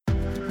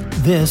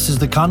This is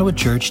the Conduite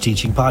Church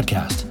Teaching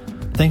Podcast.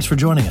 Thanks for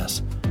joining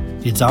us.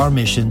 It's our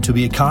mission to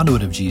be a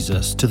conduit of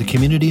Jesus to the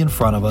community in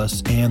front of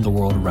us and the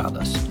world around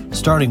us,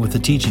 starting with the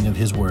teaching of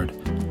His Word.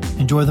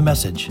 Enjoy the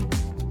message.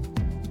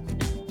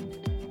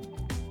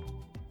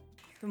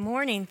 Good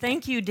morning.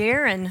 Thank you,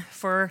 Darren,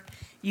 for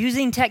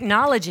using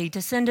technology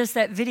to send us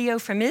that video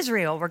from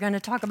Israel. We're going to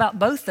talk about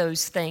both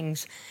those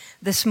things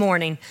this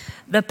morning.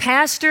 The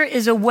pastor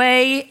is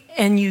away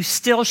and you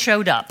still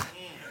showed up.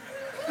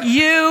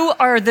 You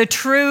are the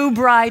true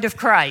bride of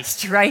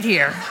Christ right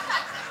here.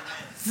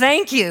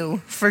 Thank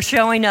you for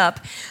showing up.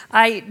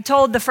 I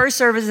told the first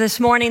service this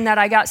morning that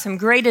I got some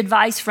great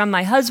advice from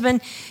my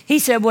husband. He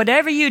said,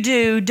 whatever you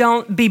do,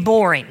 don't be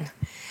boring.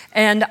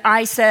 And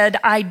I said,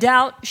 I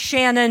doubt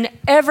Shannon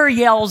ever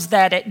yells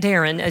that at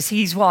Darren as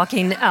he's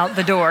walking out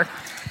the door.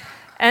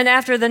 And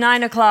after the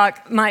 9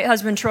 o'clock, my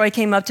husband Troy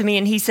came up to me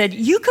and he said,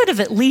 you could have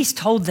at least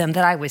told them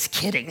that I was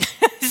kidding.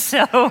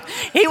 So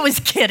he was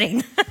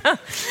kidding.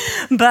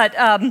 But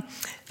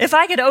if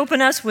I could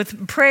open us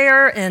with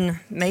prayer,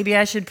 and maybe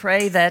I should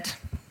pray that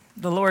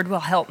the Lord will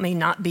help me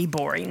not be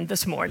boring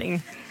this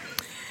morning.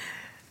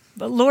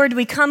 But Lord,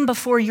 we come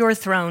before your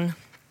throne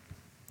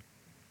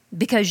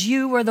because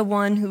you are the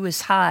one who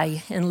is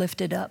high and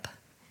lifted up.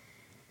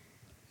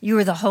 You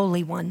are the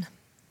Holy One,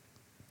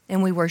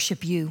 and we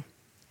worship you.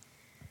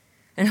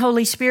 And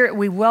Holy Spirit,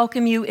 we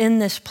welcome you in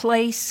this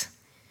place.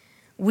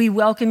 We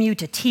welcome you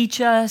to teach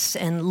us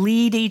and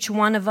lead each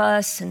one of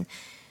us and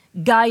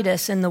guide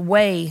us in the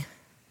way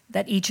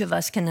that each of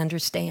us can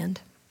understand.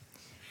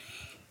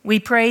 We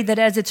pray that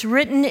as it's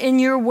written in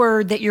your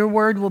word, that your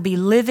word will be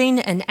living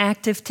and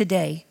active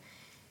today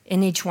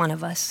in each one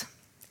of us.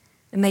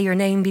 And may your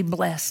name be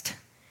blessed.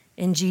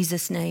 In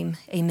Jesus' name,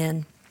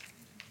 amen.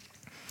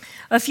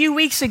 A few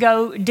weeks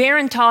ago,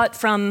 Darren taught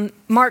from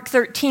Mark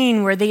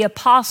 13, where the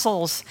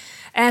apostles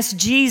asked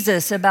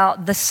Jesus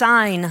about the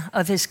sign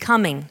of his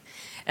coming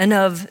and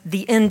of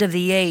the end of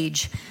the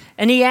age.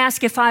 And he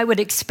asked if I would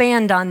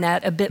expand on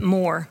that a bit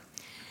more.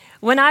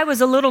 When I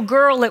was a little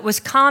girl, it was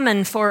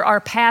common for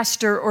our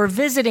pastor or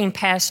visiting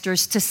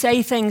pastors to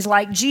say things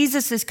like,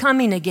 Jesus is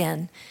coming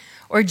again,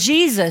 or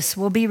Jesus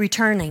will be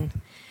returning.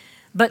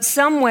 But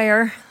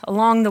somewhere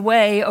along the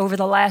way over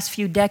the last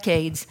few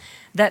decades,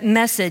 that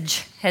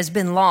message has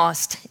been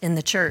lost in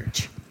the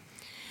church.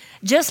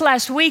 Just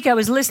last week, I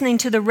was listening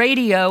to the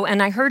radio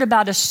and I heard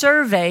about a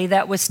survey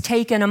that was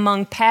taken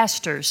among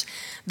pastors.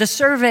 The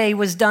survey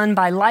was done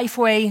by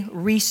Lifeway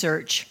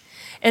Research,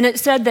 and it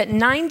said that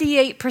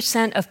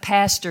 98% of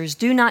pastors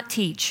do not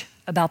teach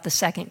about the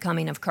second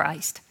coming of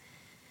Christ.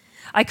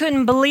 I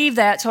couldn't believe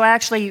that, so I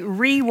actually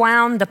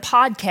rewound the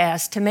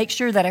podcast to make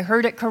sure that I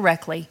heard it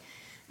correctly.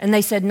 And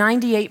they said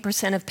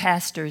 98% of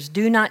pastors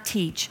do not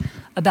teach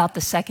about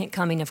the second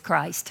coming of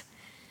Christ.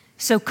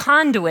 So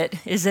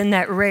Conduite is in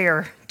that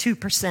rare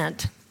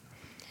 2%.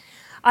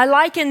 I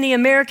liken the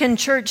American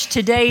church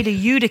today to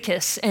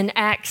Eutychus in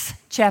Acts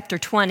chapter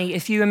 20,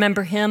 if you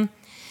remember him.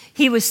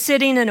 He was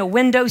sitting in a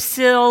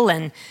windowsill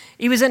and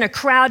he was in a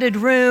crowded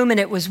room and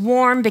it was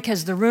warm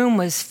because the room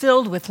was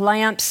filled with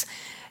lamps.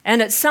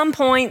 And at some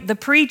point, the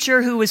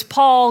preacher, who was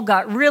Paul,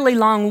 got really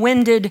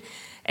long-winded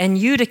and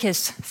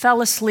Eutychus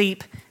fell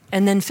asleep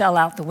and then fell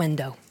out the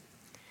window.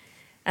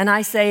 And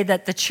I say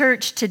that the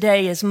church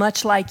today is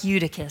much like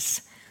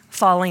Eutychus,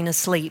 falling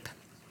asleep.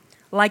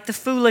 Like the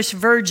foolish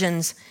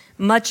virgins,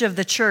 much of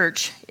the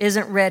church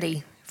isn't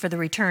ready for the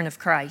return of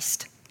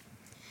Christ.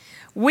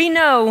 We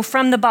know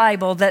from the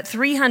Bible that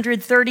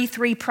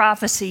 333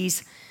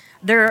 prophecies,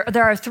 there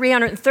are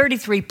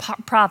 333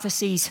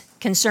 prophecies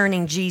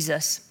concerning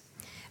Jesus,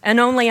 and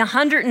only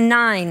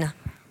 109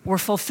 were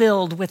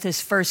fulfilled with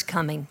his first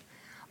coming.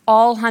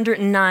 All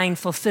 109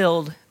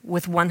 fulfilled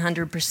with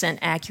 100%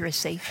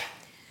 accuracy.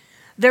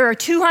 There are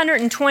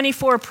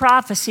 224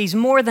 prophecies,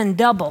 more than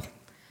double,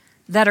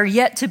 that are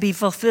yet to be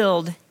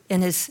fulfilled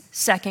in his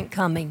second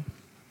coming.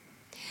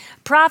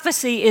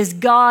 Prophecy is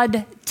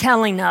God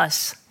telling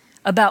us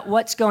about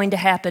what's going to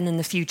happen in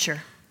the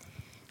future.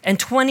 And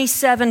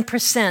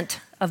 27%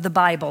 of the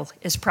Bible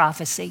is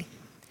prophecy.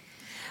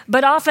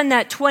 But often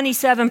that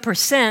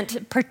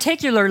 27%,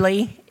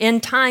 particularly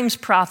end times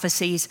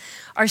prophecies,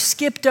 are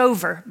skipped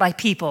over by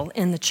people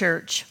in the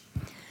church.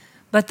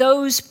 But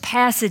those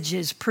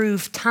passages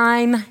prove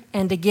time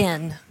and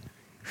again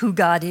who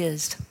God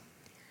is.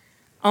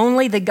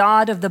 Only the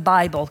God of the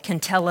Bible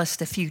can tell us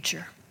the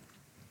future.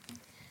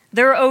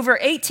 There are over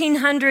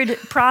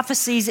 1,800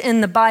 prophecies in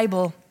the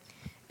Bible,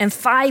 and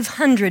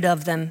 500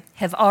 of them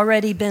have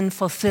already been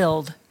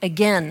fulfilled.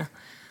 Again,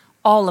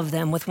 all of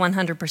them with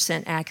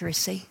 100%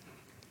 accuracy.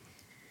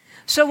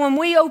 So when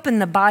we open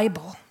the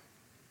Bible,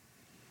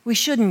 we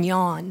shouldn't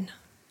yawn.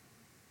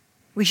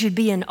 We should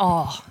be in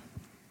awe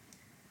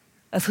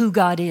of who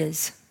God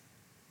is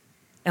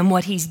and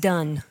what he's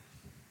done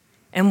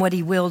and what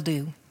he will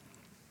do.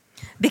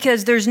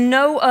 Because there's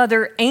no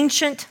other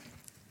ancient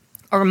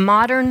or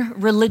modern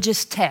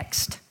religious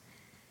text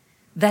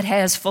that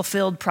has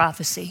fulfilled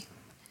prophecy.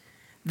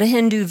 The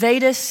Hindu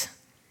Vedas,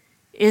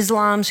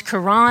 Islam's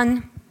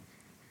Quran,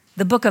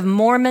 the Book of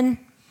Mormon,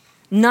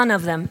 None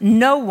of them,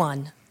 no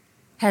one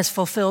has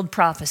fulfilled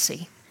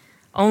prophecy.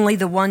 Only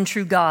the one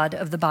true God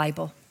of the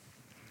Bible.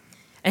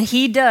 And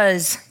he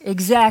does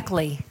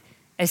exactly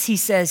as he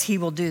says he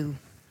will do.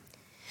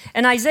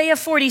 In Isaiah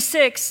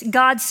 46,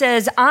 God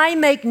says, I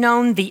make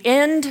known the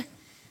end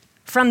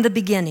from the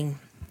beginning.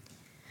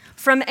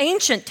 From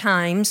ancient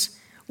times,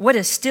 what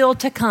is still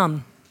to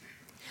come.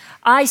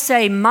 I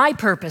say my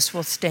purpose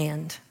will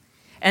stand,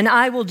 and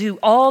I will do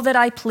all that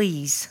I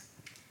please.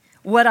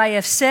 What I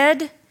have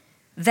said,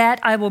 that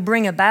I will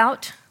bring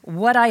about.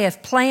 What I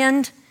have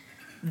planned,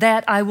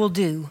 that I will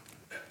do.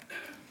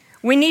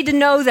 We need to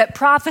know that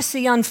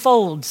prophecy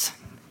unfolds.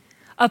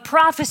 A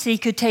prophecy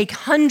could take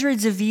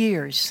hundreds of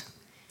years.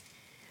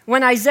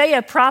 When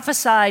Isaiah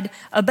prophesied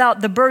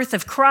about the birth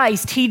of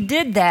Christ, he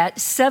did that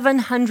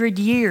 700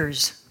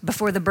 years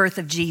before the birth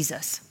of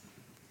Jesus.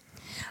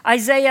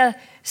 Isaiah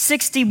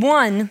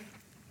 61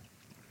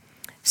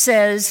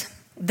 says,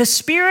 the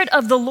Spirit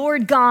of the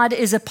Lord God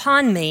is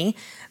upon me,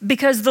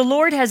 because the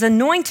Lord has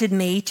anointed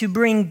me to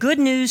bring good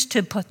news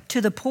to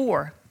the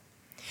poor.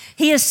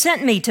 He has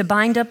sent me to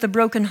bind up the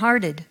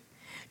brokenhearted,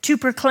 to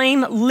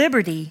proclaim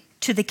liberty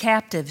to the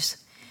captives,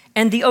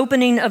 and the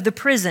opening of the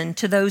prison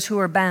to those who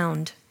are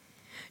bound,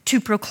 to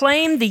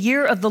proclaim the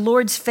year of the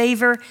Lord's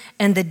favor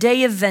and the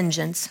day of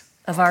vengeance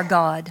of our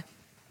God.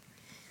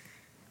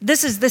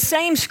 This is the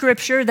same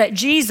scripture that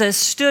Jesus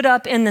stood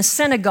up in the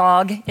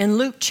synagogue in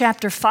Luke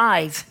chapter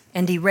 5,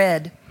 and he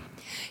read.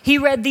 He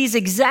read these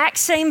exact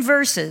same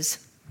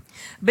verses,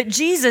 but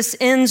Jesus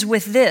ends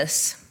with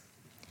this,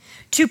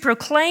 to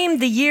proclaim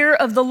the year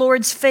of the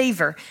Lord's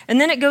favor. And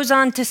then it goes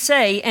on to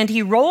say, and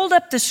he rolled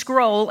up the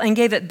scroll and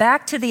gave it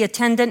back to the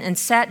attendant and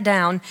sat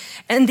down,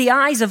 and the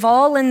eyes of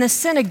all in the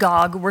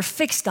synagogue were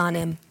fixed on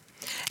him.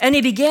 And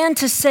he began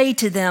to say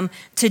to them,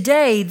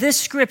 today this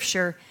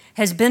scripture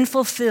has been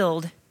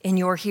fulfilled in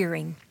your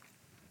hearing.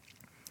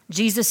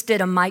 Jesus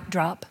did a mic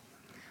drop.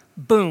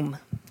 Boom.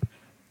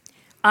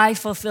 I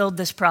fulfilled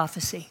this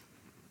prophecy.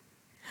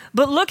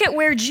 But look at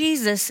where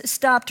Jesus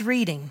stopped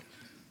reading.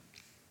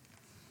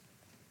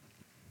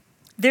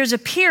 There's a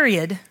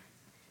period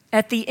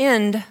at the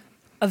end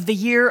of the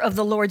year of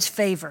the Lord's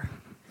favor.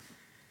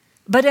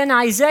 But in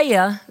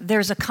Isaiah,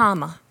 there's a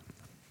comma.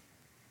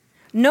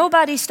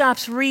 Nobody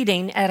stops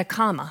reading at a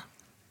comma.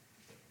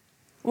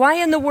 Why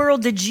in the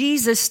world did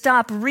Jesus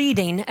stop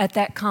reading at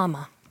that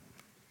comma?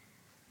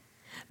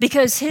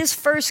 Because his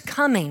first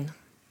coming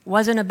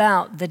wasn't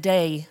about the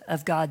day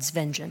of God's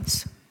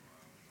vengeance.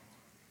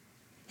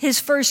 His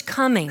first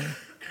coming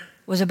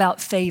was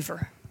about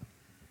favor.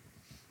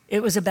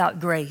 It was about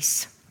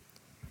grace.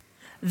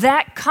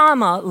 That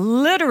comma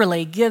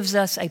literally gives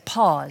us a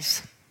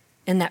pause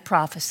in that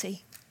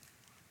prophecy.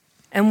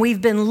 And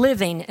we've been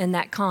living in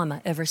that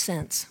comma ever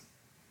since.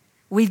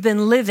 We've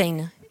been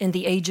living in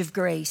the age of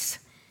grace,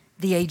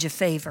 the age of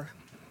favor.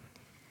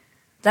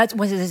 That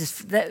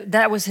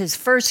was his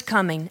first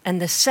coming, and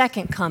the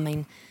second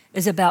coming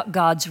is about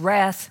God's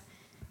wrath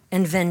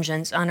and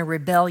vengeance on a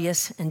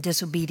rebellious and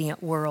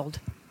disobedient world.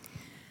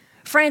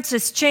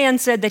 Francis Chan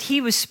said that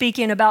he was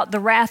speaking about the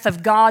wrath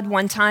of God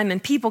one time,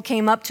 and people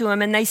came up to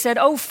him and they said,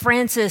 "Oh,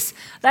 Francis,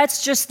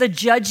 that's just the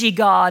judgy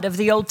God of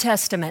the Old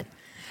Testament."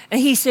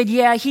 And he said,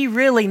 "Yeah, he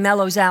really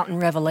mellows out in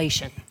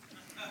Revelation."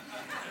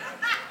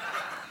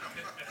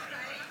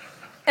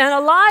 And a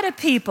lot of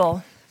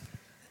people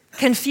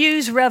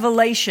confuse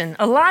Revelation.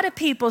 A lot of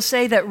people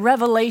say that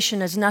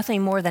Revelation is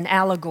nothing more than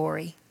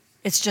allegory.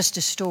 It's just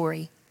a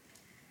story.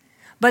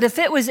 But if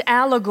it was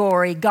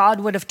allegory, God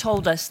would have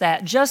told us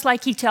that, just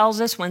like he tells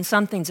us when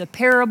something's a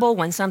parable,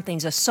 when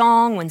something's a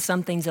song, when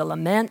something's a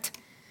lament.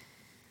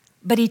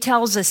 But he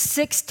tells us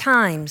 6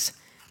 times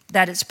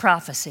that it's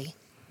prophecy.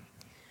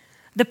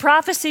 The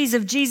prophecies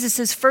of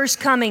Jesus' first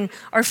coming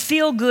are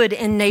feel-good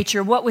in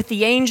nature, what with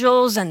the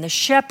angels and the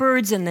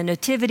shepherds and the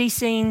nativity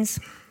scenes.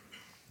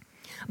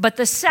 But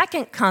the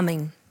second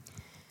coming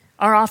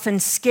are often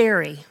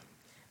scary.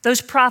 Those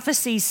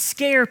prophecies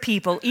scare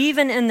people,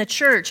 even in the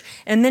church,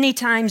 and many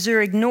times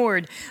they're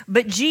ignored.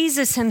 But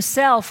Jesus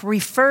himself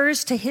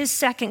refers to his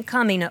second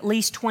coming at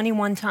least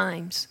 21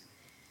 times.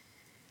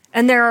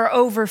 And there are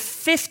over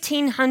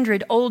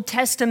 1,500 Old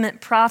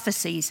Testament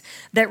prophecies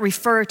that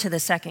refer to the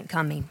second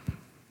coming.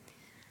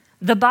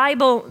 The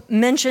Bible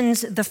mentions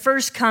the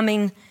first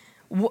coming,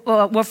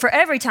 well, for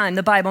every time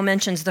the Bible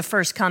mentions the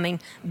first coming,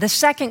 the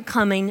second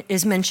coming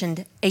is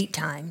mentioned 8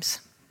 times.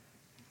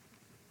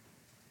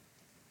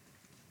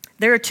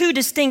 There are 2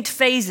 distinct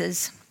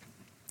phases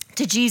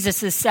to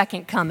Jesus'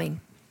 second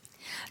coming.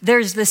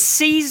 There's the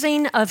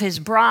seizing of his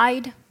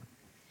bride,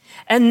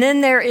 and then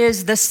there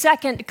is the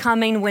second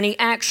coming when he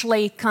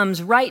actually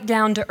comes right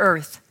down to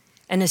earth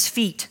and his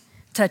feet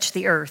touch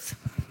the earth.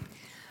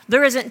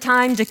 There isn't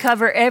time to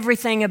cover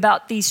everything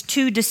about these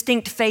 2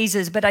 distinct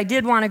phases, but I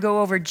did want to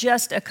go over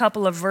just a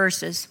couple of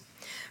verses.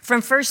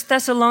 From 1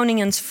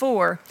 Thessalonians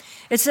 4,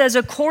 it says,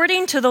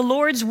 "According to the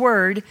Lord's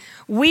word,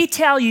 we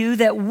tell you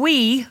that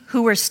we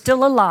who are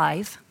still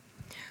alive,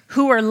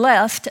 who are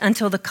left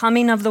until the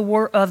coming of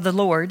the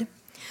Lord,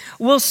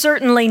 will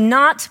certainly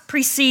not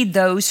precede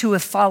those who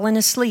have fallen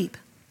asleep.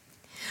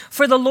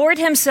 For the Lord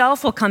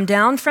himself will come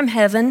down from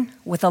heaven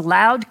with a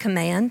loud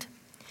command,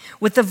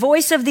 with the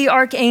voice of the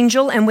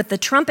archangel and with the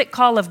trumpet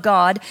call of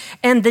God,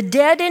 and the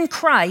dead in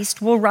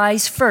Christ will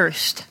rise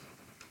first.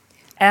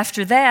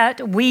 After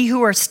that, we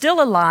who are still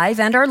alive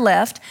and are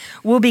left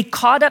will be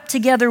caught up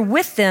together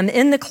with them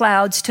in the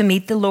clouds to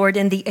meet the Lord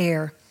in the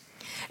air.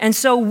 And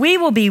so we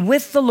will be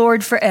with the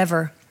Lord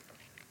forever.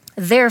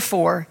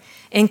 Therefore,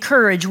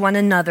 encourage one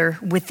another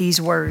with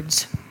these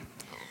words.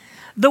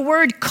 The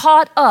word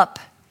caught up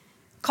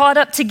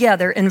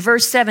together in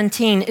verse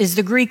 17 is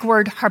the Greek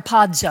word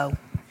harpazo,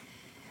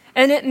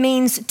 and it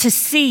means to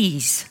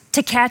seize,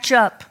 to catch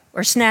up,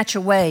 or snatch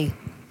away.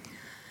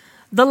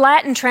 The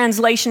Latin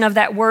translation of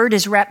that word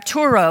is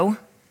rapturo,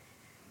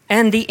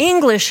 and the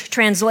English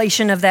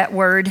translation of that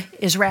word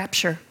is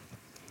rapture.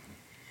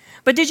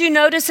 But did you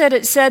notice that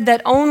it said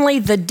that only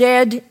the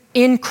dead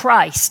in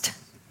Christ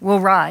will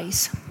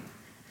rise?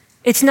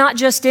 It's not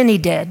just any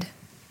dead.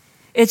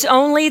 It's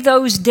only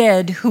those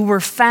dead who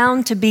were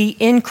found to be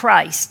in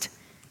Christ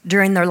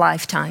during their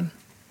lifetime.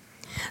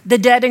 The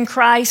dead in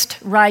Christ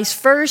rise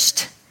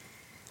first,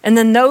 and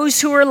then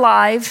those who are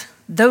alive,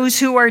 those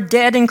who are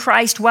dead in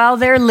Christ while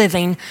they're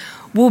living,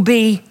 will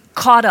be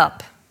caught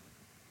up,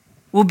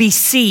 will be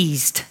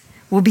seized,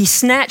 will be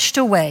snatched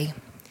away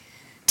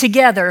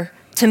together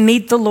to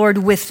meet the Lord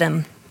with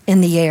them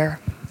in the air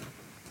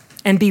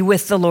and be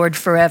with the Lord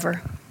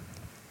forever.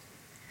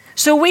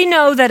 So we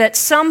know that at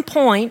some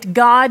point,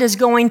 God is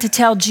going to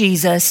tell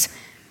Jesus,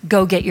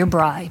 go get your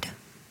bride.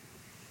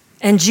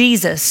 And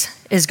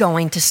Jesus is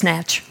going to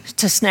snatch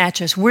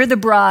us. We're the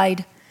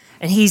bride,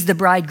 and he's the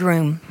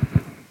bridegroom.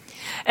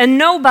 And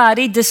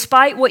nobody,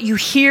 despite what you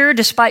hear,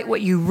 despite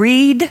what you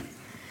read,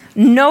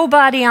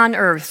 nobody on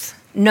earth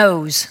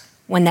knows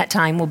when that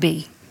time will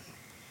be.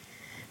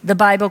 The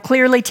Bible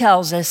clearly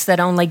tells us that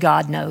only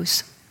God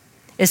knows.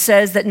 It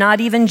says that not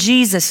even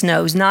Jesus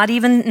knows, not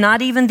even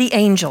the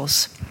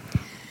angels.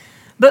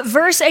 But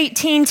verse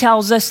 18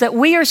 tells us that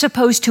we are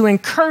supposed to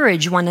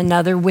encourage one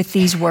another with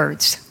these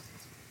words.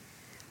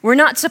 We're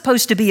not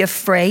supposed to be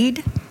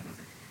afraid.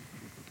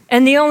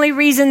 And the only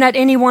reason that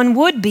anyone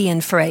would be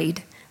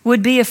afraid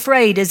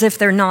is if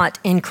they're not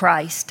in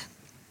Christ.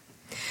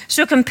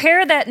 So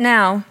compare that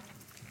now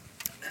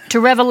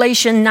to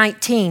Revelation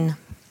 19.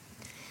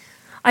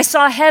 I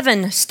saw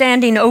heaven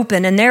standing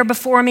open, and there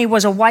before me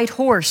was a white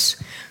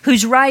horse,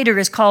 whose rider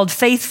is called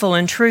Faithful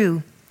and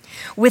True.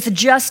 With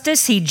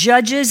justice he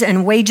judges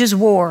and wages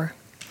war.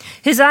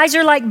 His eyes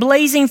are like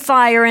blazing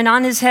fire, and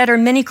on his head are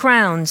many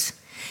crowns.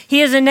 He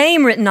has a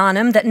name written on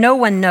him that no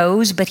one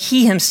knows but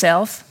he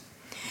himself.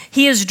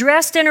 He is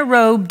dressed in a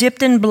robe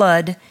dipped in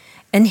blood,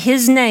 and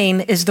his name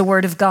is the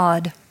Word of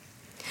God.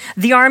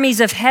 The armies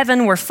of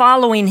heaven were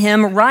following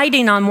him,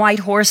 riding on white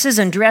horses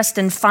and dressed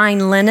in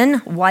fine linen,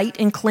 white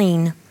and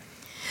clean.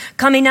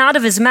 Coming out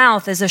of his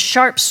mouth is a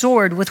sharp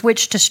sword with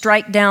which to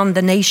strike down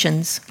the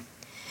nations.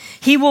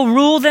 He will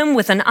rule them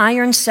with an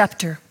iron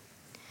scepter.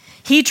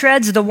 He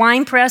treads the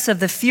winepress of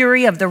the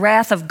fury of the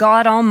wrath of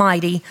God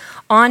Almighty.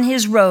 On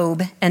his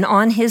robe and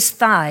on his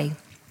thigh,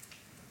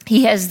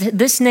 he has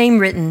this name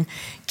written,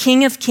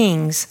 King of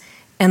Kings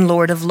and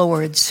Lord of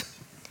Lords.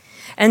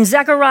 And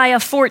Zechariah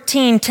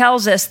 14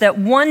 tells us that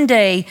one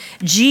day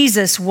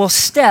Jesus will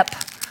step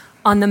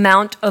on the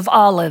Mount of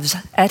Olives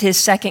at his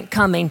second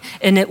coming,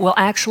 and it will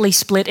actually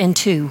split in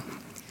two.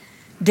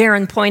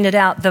 Darren pointed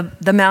out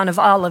the Mount of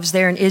Olives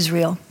there in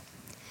Israel.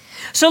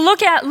 So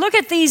look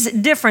at these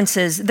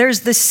differences.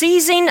 There's the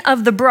seizing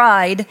of the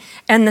bride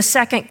and the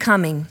second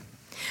coming.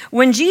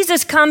 When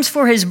Jesus comes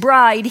for his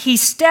bride, he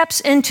steps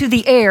into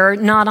the air,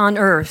 not on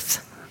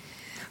earth.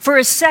 For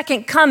his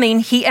second coming,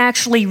 he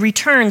actually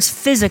returns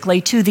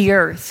physically to the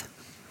earth.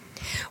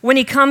 When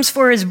he comes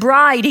for his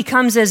bride, he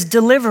comes as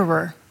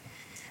deliverer.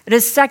 At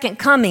his second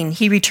coming,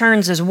 he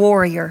returns as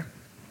warrior.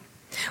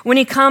 When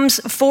he comes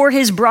for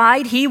his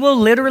bride, he will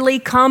literally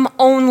come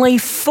only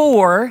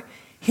for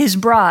his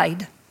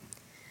bride.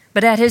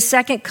 But at his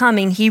second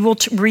coming, he will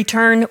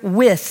return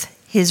with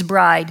his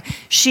bride.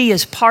 She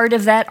is part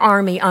of that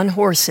army on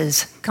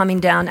horses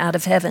coming down out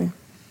of heaven.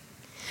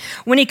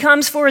 When he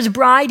comes for his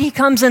bride, he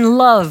comes in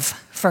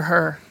love for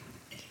her.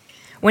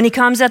 When he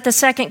comes at the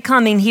second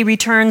coming, he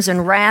returns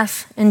in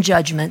wrath and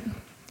judgment.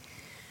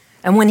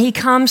 And when he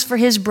comes for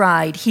his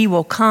bride, he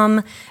will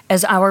come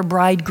as our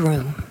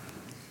bridegroom.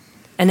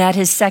 And at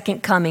his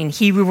second coming,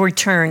 he will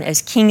return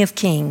as King of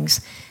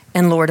Kings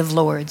and Lord of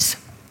Lords.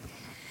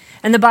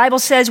 And the Bible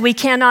says we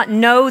cannot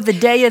know the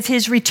day of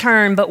his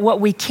return, but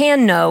what we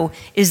can know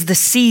is the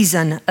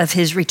season of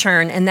his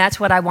return. And that's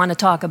what I want to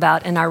talk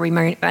about in our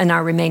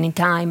remaining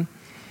time.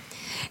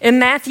 In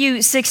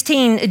Matthew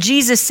 16,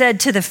 Jesus said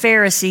to the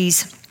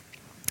Pharisees,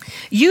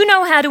 "You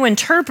know how to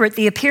interpret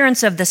the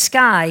appearance of the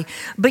sky,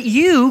 but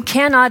you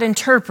cannot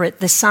interpret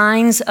the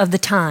signs of the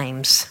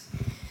times."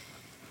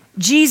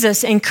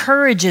 Jesus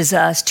encourages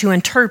us to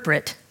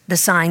interpret the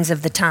signs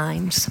of the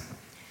times.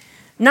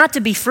 Not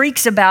to be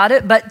freaks about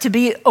it, but to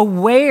be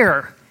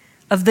aware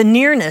of the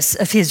nearness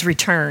of his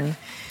return,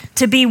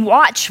 to be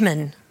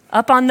watchmen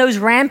up on those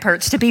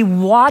ramparts to be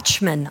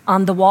watchmen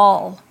on the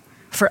wall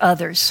for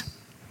others.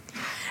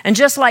 And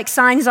just like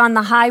signs on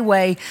the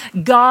highway,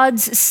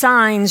 God's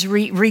signs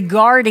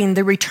regarding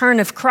the return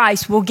of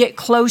Christ will get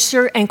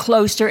closer and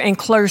closer and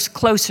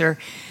closer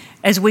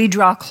as we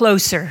draw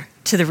closer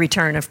to the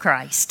return of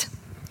Christ.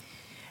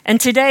 And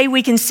today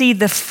we can see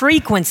the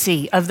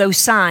frequency of those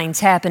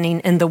signs happening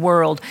in the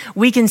world.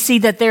 We can see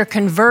that they're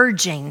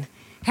converging,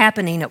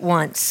 happening at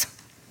once.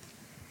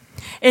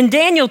 In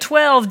Daniel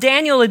 12,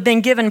 Daniel had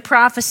been given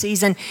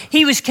prophecies and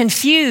he was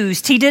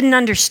confused. He didn't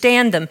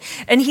understand them.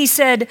 And he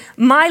said,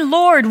 "My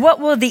Lord, what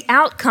will the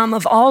outcome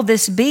of all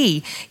this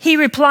be?" He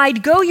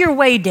replied, "Go your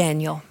way,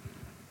 Daniel,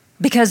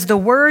 because the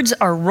words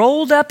are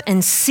rolled up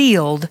and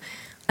sealed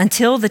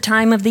until the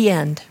time of the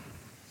end.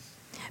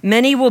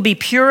 Many will be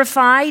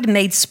purified,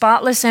 made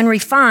spotless and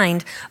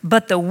refined,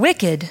 but the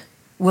wicked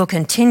will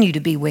continue to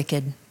be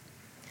wicked.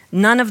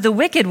 None of the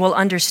wicked will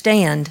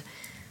understand,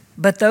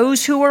 but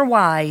those who are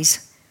wise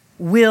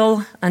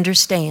will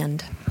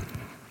understand."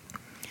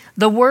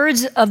 The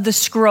words of the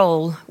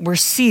scroll were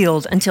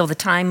sealed until the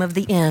time of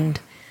the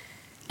end,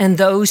 and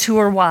those who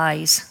are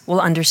wise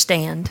will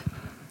understand.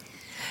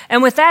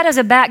 And with that as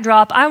a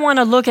backdrop, I want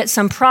to look at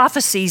some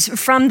prophecies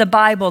from the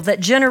Bible that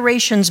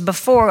generations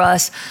before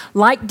us,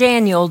 like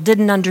Daniel,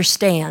 didn't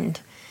understand.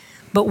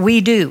 But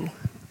we do.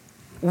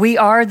 We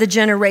are the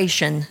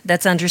generation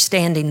that's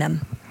understanding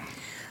them.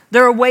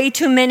 There are way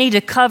too many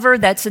to cover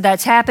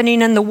that's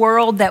happening in the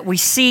world that we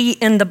see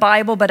in the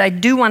Bible, but I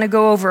do want to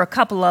go over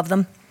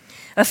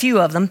a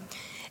few of them.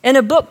 In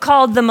a book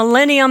called The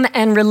Millennium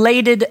and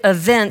Related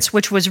Events,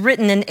 which was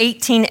written in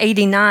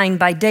 1889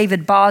 by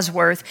David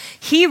Bosworth,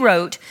 he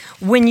wrote,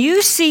 "When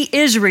you see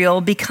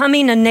Israel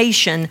becoming a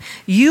nation,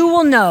 you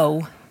will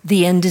know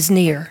the end is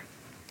near."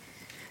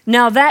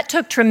 Now that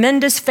took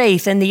tremendous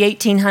faith in the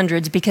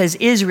 1800s because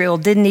Israel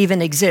didn't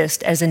even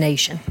exist as a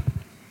nation.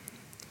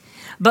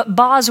 But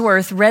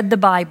Bosworth read the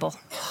Bible.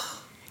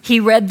 He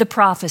read the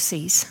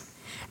prophecies.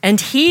 And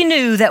he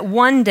knew that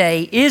one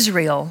day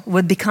Israel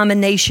would become a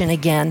nation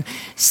again,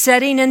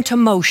 setting into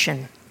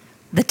motion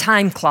the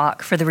time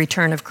clock for the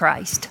return of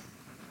Christ.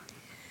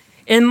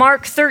 In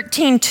Mark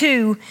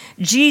 13:2,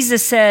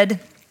 Jesus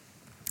said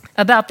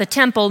about the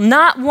temple,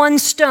 "Not one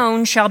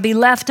stone shall be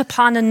left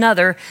upon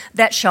another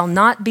that shall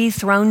not be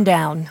thrown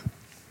down."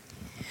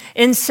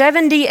 In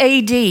 70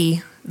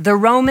 AD, the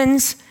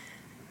Romans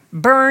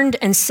burned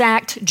and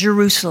sacked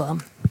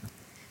Jerusalem.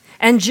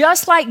 And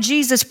just like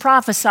Jesus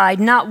prophesied,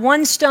 not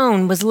one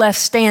stone was left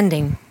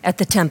standing at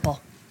the temple.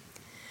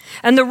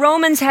 And the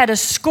Romans had a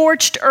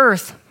scorched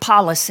earth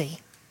policy.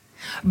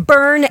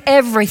 Burn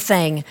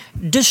everything,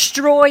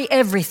 destroy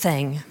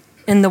everything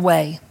in the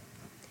way.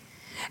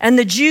 And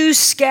the Jews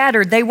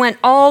scattered. They went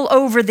all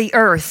over the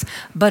earth,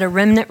 but a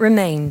remnant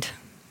remained.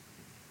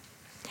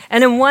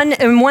 And in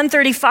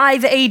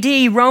 135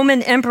 AD,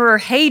 Roman Emperor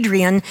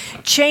Hadrian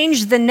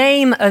changed the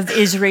name of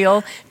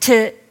Israel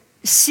to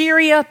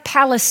Syria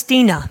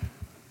Palestina.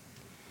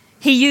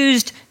 He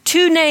used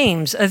two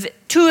names of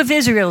two of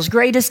Israel's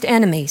greatest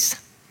enemies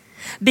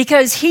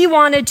because he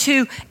wanted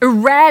to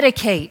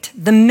eradicate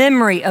the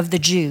memory of the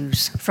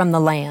Jews from the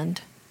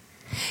land.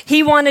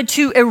 He wanted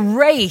to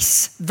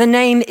erase the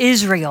name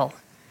Israel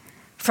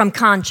from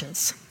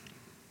conscience.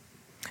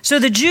 So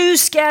the Jews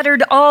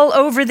scattered all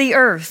over the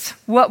earth.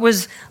 What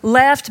was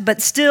left,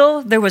 but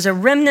still there was a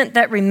remnant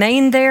that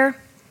remained there.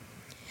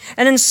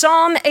 And in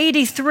Psalm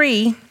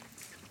 83,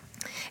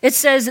 it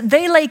says,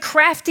 "They lay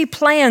crafty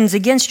plans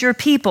against your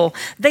people.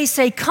 They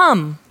say,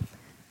 'Come,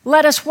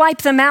 let us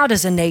wipe them out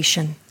as a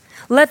nation.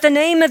 Let the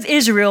name of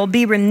Israel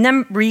be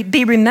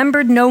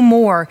remembered no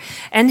more.'"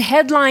 And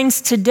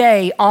headlines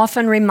today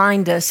often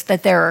remind us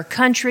that there are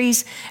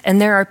countries and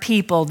there are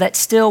people that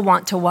still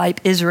want to wipe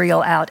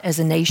Israel out as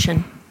a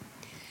nation.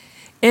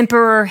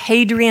 Emperor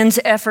Hadrian's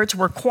efforts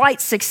were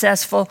quite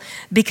successful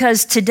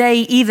because today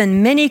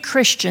even many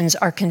Christians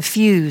are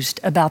confused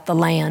about the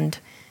land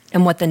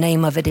and what the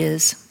name of it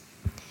is.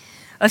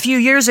 A few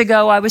years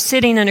ago, I was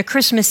sitting in a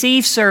Christmas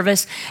Eve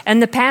service, and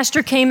the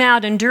pastor came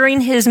out, and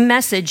during his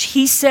message,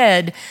 he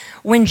said,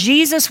 "When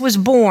Jesus was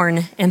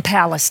born in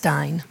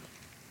Palestine."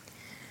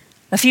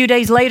 A few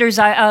days later,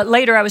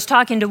 I was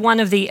talking to one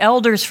of the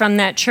elders from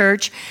that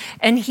church,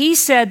 and he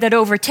said that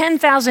over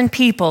 10,000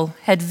 people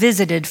had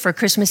visited for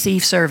Christmas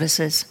Eve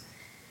services.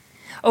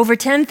 Over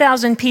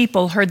 10,000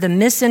 people heard the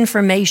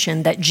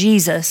misinformation that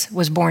Jesus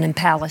was born in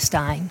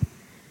Palestine.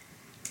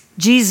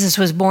 Jesus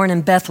was born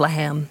in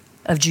Bethlehem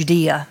of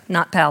Judea,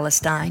 not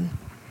Palestine.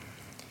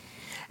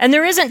 And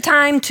there isn't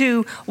time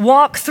to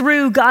walk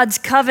through God's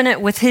covenant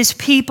with his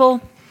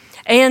people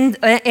and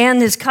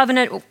his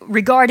covenant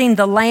regarding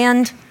the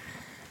land.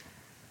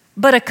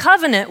 But a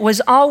covenant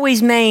was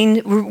always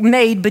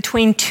made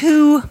between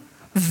two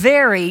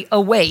very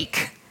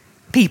awake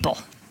people.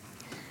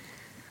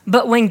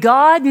 But when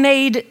God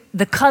made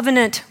the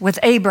covenant with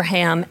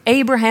Abraham,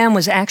 Abraham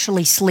was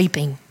actually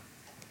sleeping.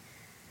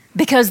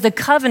 Because the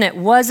covenant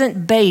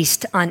wasn't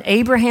based on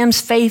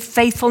Abraham's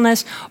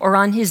faithfulness or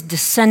on his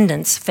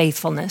descendants'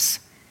 faithfulness.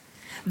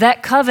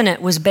 That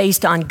covenant was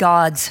based on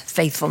God's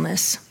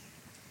faithfulness.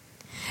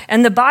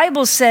 And the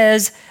Bible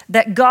says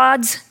that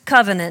God's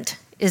covenant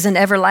is an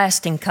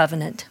everlasting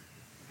covenant.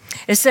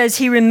 It says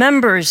he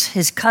remembers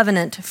his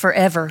covenant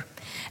forever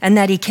and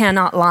that he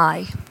cannot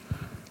lie.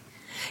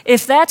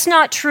 If that's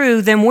not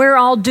true, then we're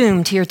all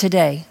doomed here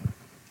today.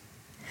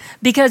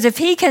 Because if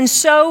he can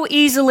so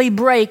easily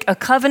break a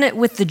covenant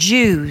with the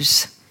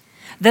Jews,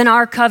 then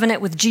our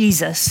covenant with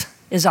Jesus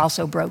is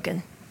also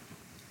broken.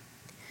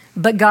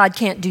 But God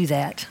can't do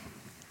that.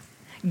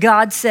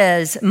 God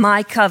says,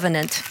 my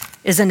covenant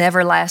is an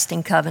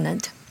everlasting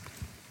covenant.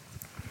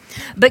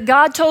 But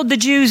God told the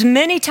Jews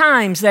many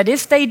times that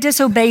if they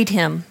disobeyed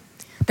him,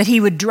 that he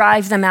would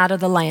drive them out of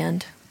the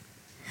land.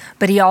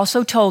 But he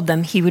also told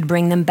them he would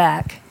bring them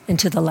back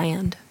into the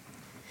land.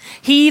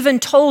 He even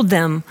told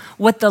them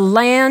what the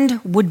land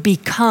would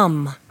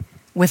become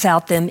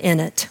without them in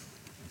it.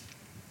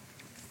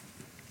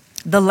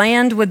 The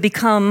land would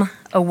become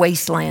a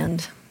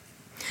wasteland.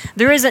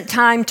 There isn't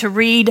time to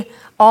read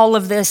all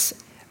of this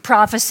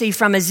prophecy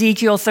from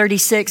Ezekiel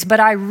 36, but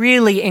I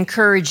really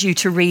encourage you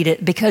to read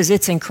it because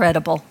it's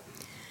incredible.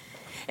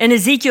 In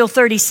Ezekiel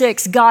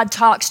 36, God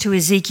talks to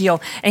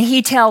Ezekiel and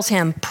he tells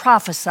him,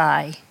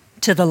 prophesy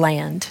to the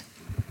land.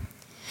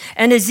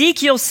 And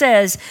Ezekiel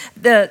says,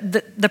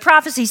 the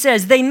prophecy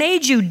says, they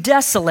made you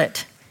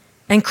desolate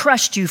and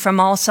crushed you from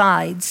all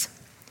sides.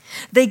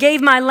 They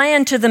gave my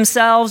land to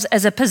themselves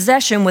as a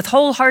possession with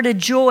wholehearted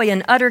joy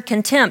and utter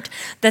contempt,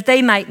 that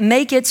they might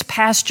make its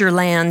pasture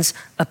lands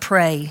a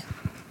prey.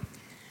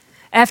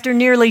 After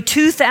nearly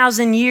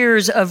 2,000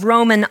 years of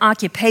Roman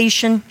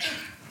occupation,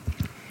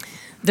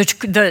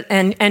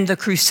 the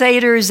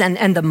Crusaders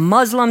and the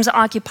Muslims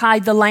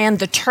occupied the land,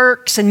 the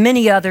Turks and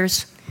many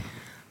others,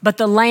 but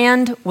the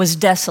land was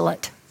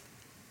desolate.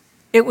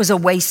 It was a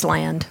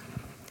wasteland.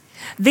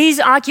 These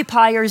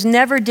occupiers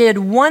never did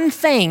one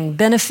thing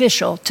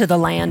beneficial to the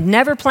land,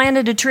 never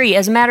planted a tree.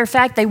 As a matter of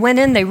fact, they went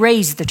in, they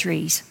raised the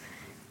trees,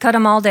 cut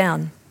them all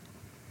down.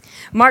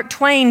 Mark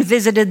Twain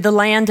visited the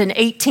land in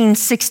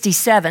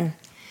 1867,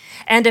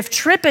 and if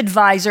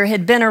TripAdvisor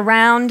had been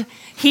around,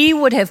 he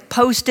would have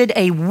posted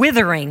a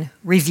withering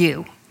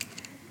review.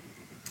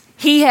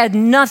 He had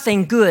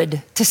nothing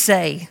good to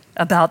say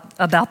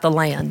about the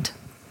land.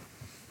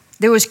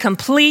 There was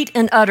complete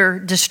and utter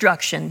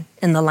destruction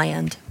in the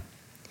land.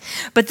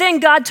 But then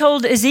God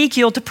told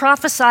Ezekiel to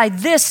prophesy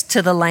this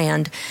to the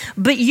land.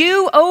 But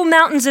you, O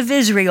mountains of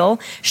Israel,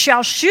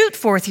 shall shoot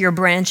forth your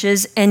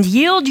branches and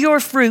yield your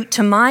fruit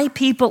to my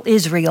people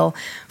Israel,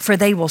 for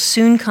they will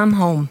soon come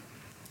home.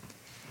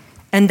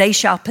 And they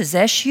shall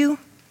possess you,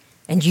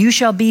 and you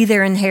shall be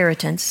their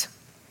inheritance.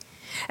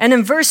 And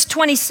in verse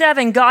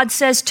 27, God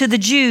says to the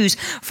Jews,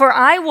 for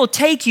I will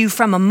take you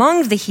from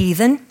among the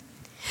heathen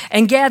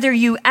and gather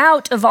you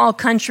out of all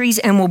countries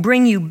and will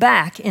bring you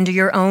back into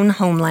your own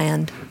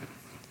homeland.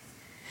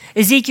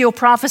 Ezekiel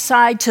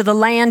prophesied to the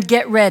land,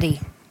 get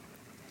ready.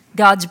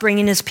 God's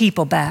bringing his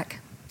people back.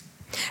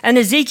 And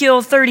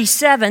Ezekiel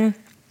 37,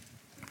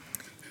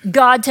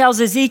 God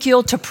tells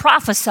Ezekiel to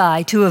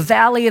prophesy to a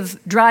valley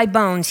of dry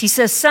bones. He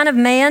says, Son of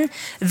man,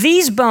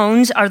 these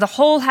bones are the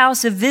whole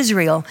house of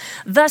Israel.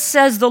 Thus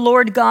says the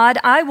Lord God,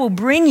 I will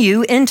bring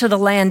you into the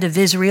land of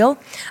Israel.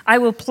 I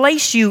will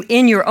place you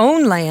in your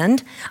own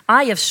land.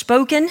 I have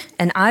spoken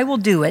and I will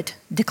do it,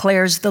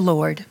 declares the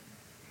Lord.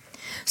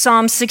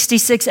 Psalm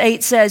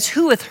 66:8 says,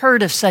 who hath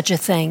heard of such a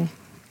thing?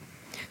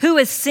 Who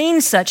hath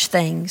seen such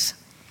things?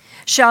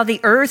 Shall the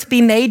earth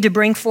be made to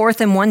bring forth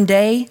in one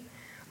day,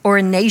 or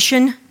a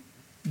nation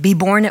be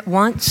born at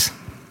once?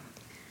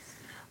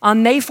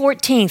 On May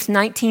 14th,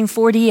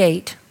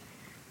 1948,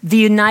 the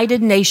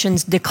United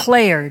Nations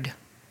declared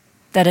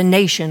that a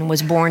nation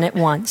was born at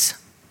once,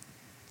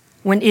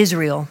 when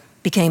Israel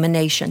became a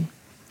nation.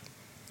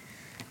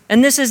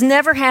 And this has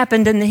never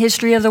happened in the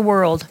history of the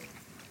world.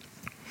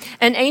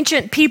 An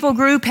ancient people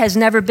group has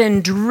never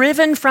been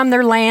driven from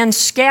their land,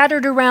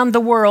 scattered around the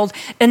world,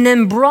 and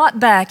then brought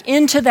back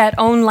into that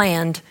own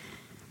land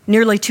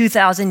nearly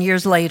 2,000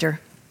 years later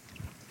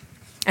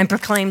and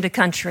proclaimed a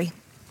country.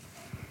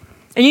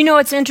 And you know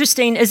what's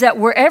interesting is that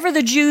wherever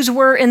the Jews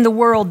were in the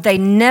world, they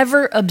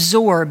never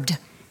absorbed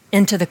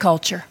into the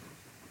culture.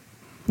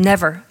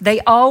 Never.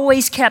 They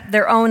always kept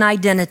their own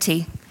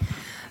identity.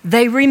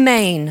 They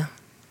remain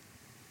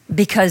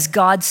because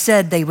God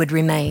said they would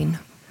remain.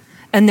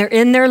 And they're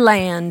in their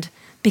land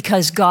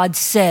because God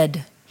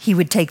said he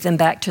would take them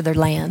back to their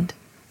land.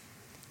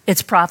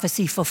 It's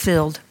prophecy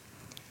fulfilled.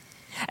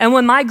 And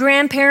when my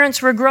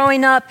grandparents were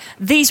growing up,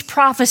 these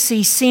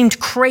prophecies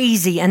seemed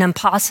crazy and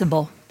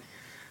impossible.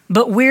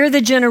 But we're the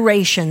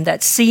generation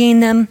that's seeing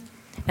them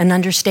and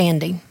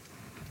understanding.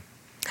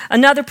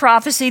 Another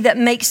prophecy that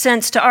makes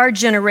sense to our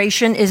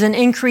generation is an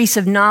increase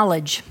of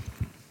knowledge.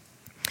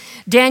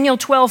 Daniel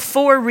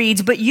 12:4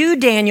 reads, but you,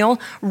 Daniel,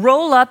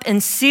 roll up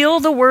and seal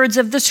the words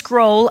of the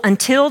scroll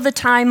until the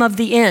time of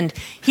the end.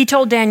 He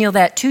told Daniel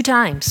that 2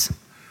 times.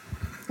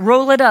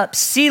 Roll it up,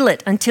 seal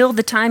it until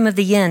the time of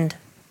the end.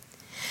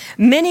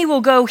 Many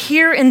will go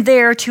here and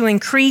there to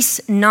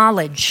increase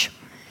knowledge.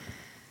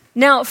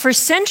 Now, for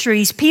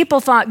centuries, people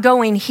thought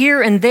going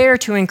here and there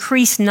to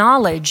increase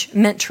knowledge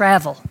meant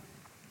travel.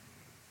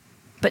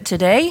 But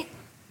today,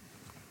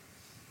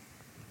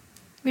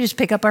 we just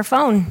pick up our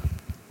phone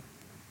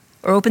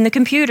or open the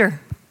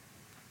computer.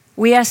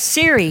 We ask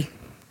Siri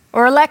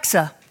or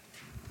Alexa.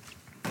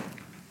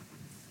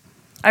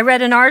 I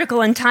read an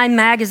article in Time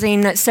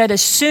magazine that said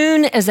as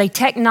soon as a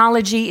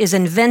technology is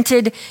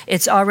invented,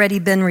 it's already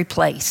been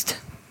replaced.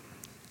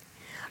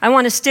 I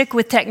want to stick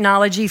with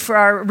technology for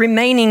our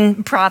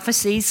remaining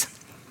prophecies.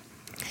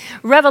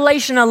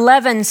 Revelation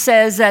 11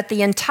 says that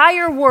the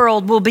entire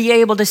world will be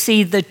able to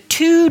see the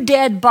 2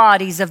 dead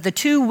bodies of the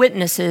 2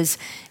 witnesses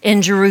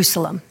in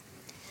Jerusalem.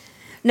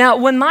 Now,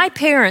 when my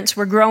parents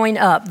were growing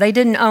up, they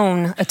didn't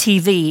own a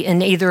TV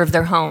in either of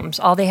their homes.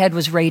 All they had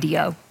was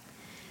radio.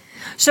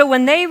 So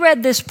when they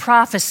read this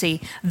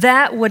prophecy,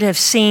 that would have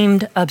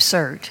seemed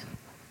absurd.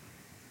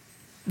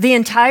 The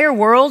entire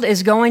world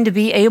is going to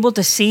be able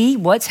to see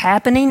what's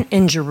happening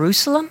in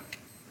Jerusalem?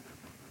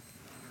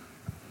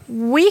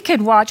 We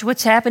could watch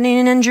what's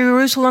happening in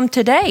Jerusalem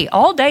today,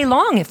 all day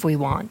long if we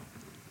want.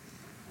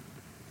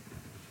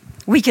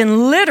 We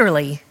can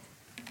literally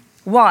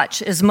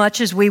watch as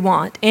much as we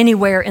want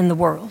anywhere in the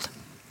world.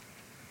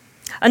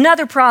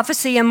 Another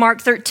prophecy in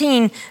Mark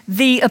 13,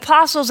 the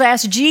apostles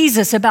asked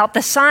Jesus about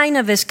the sign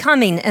of his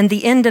coming and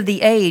the end of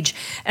the age.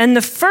 And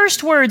the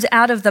first words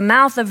out of the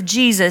mouth of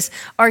Jesus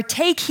are,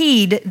 "Take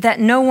heed that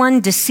no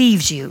one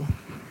deceives you."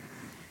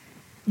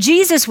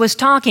 Jesus was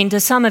talking to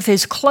some of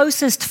his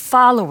closest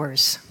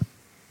followers,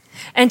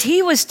 and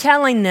he was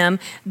telling them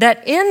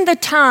that in the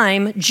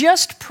time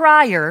just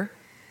prior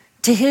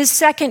to his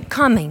second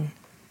coming,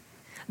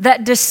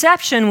 that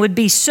deception would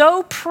be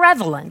so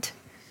prevalent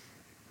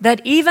that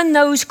even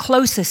those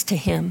closest to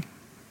him,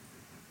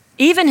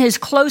 even his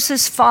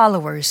closest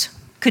followers,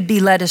 could be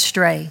led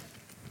astray.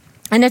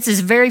 And it's his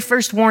very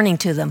first warning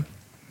to them.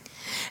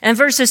 In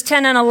verses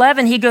 10 and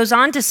 11, he goes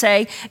on to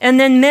say, "And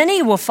then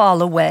many will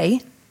fall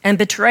away and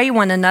betray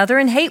one another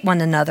and hate one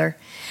another.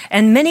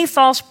 And many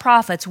false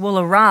prophets will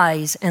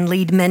arise and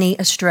lead many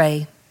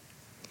astray."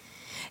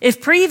 If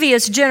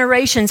previous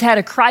generations had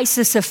a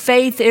crisis of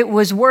faith, it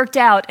was worked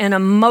out in a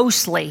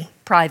mostly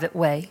private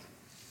way.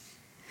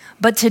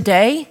 But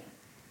today,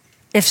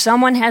 if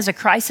someone has a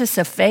crisis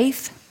of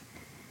faith,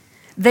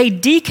 they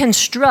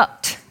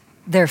deconstruct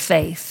their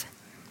faith.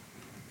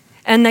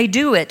 And they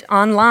do it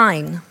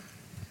online.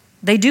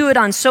 They do it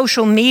on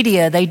social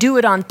media. They do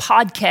it on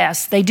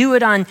podcasts. They do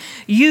it on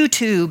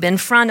YouTube in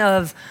front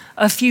of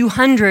a few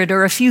hundred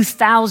or a few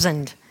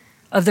thousand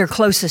of their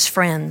closest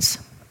friends.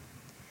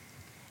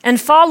 And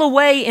fall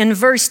away in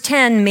verse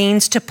 10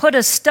 means to put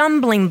a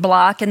stumbling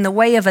block in the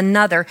way of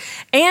another,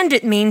 and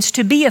it means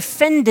to be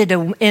offended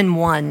in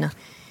one,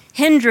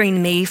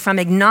 hindering me from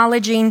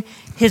acknowledging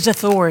his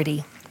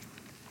authority.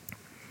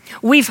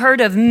 We've heard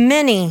of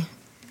many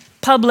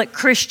public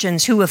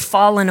Christians who have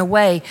fallen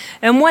away,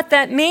 and what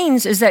that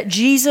means is that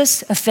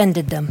Jesus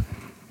offended them.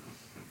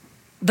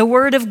 The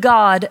Word of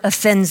God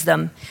offends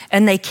them,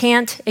 and they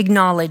can't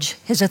acknowledge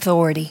his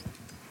authority.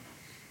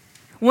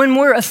 When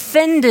we're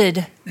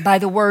offended by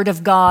the Word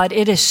of God,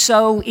 it is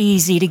so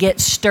easy to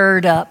get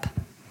stirred up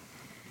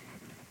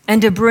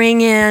and to bring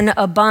in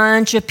a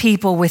bunch of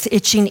people with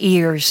itching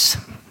ears.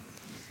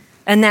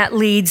 And that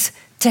leads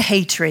to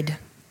hatred,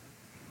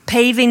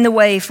 paving the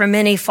way for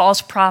many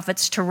false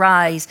prophets to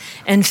rise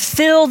and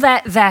fill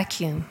that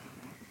vacuum,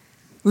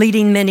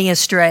 leading many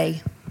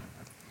astray.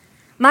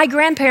 My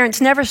grandparents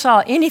never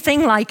saw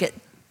anything like it.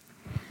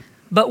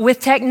 But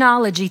with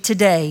technology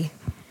today,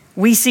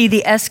 we see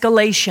the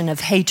escalation of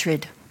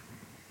hatred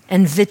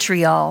and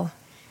vitriol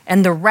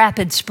and the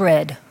rapid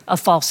spread of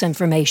false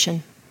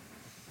information.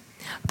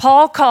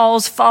 Paul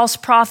calls false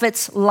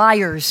prophets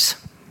liars.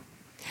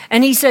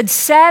 And he said,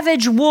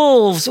 savage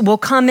wolves will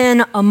come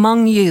in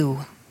among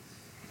you.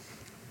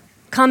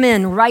 Come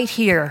in right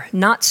here,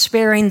 not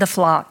sparing the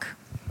flock.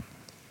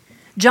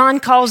 John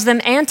calls them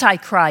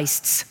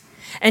antichrists.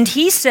 And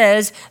he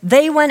says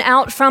they went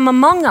out from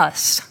among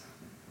us.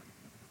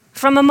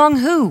 From among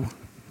who?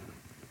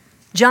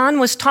 John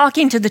was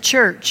talking to the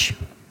church.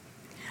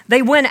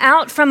 They went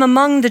out from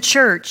among the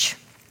church.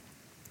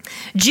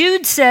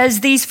 Jude says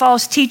these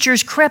false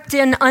teachers crept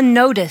in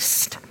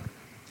unnoticed.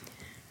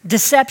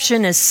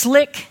 Deception is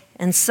slick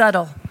and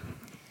subtle.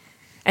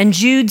 And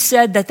Jude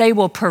said that they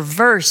will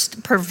pervert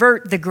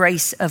the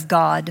grace of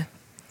God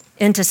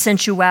into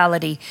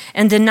sensuality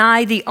and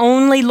deny the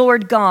only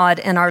Lord God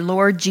and our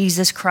Lord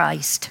Jesus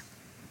Christ.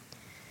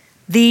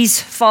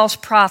 These false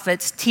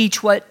prophets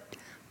teach what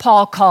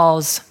Paul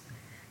calls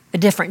a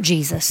different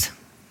Jesus,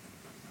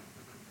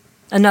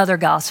 another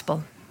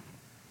gospel.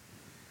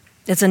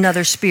 It's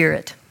another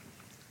spirit.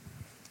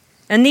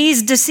 And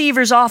these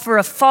deceivers offer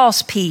a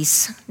false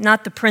peace,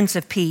 not the Prince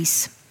of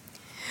Peace.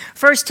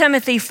 1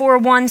 Timothy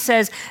 4:1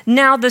 says,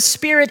 "Now the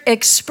Spirit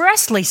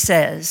expressly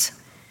says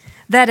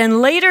that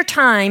in later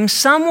times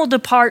some will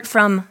depart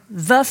from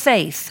the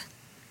faith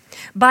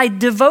by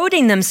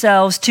devoting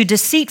themselves to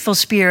deceitful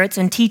spirits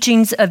and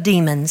teachings of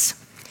demons."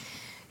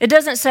 It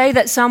doesn't say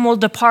that some will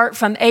depart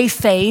from a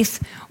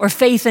faith or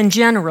faith in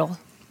general.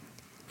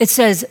 It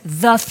says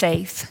the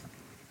faith,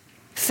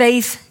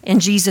 faith in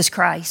Jesus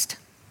Christ.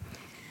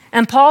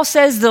 And Paul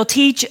says they'll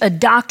teach a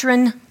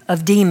doctrine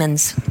of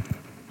demons.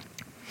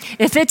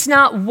 If it's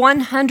not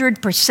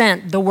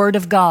 100% the Word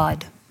of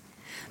God,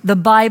 the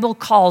Bible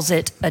calls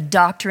it a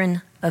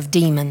doctrine of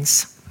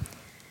demons.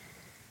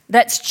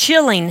 That's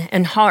chilling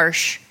and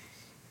harsh,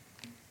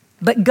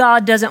 but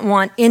God doesn't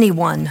want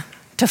anyone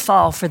to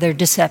fall for their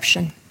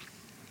deception.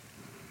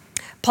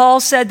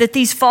 Paul said that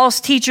these false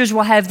teachers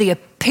will have the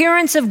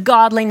appearance of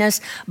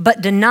godliness,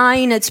 but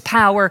denying its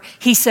power.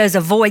 He says,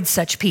 avoid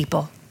such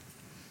people.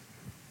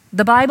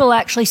 The Bible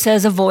actually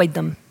says avoid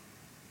them.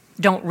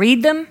 Don't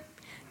read them.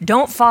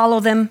 Don't follow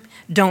them.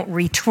 Don't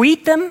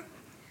retweet them.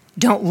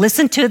 Don't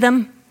listen to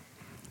them.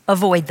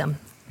 Avoid them.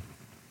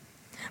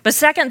 But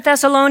 2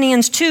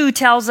 Thessalonians 2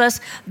 tells us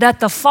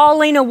that the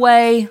falling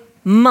away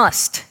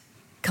must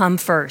come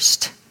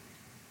first.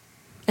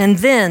 And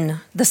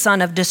then the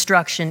son of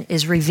destruction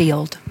is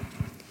revealed.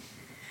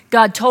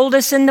 God told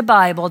us in the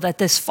Bible that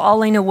this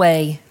falling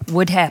away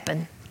would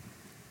happen,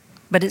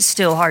 but it's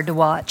still hard to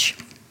watch.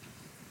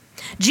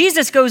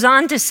 Jesus goes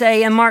on to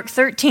say in Mark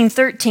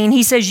 13:13,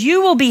 he says,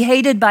 "You will be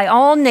hated by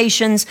all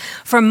nations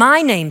for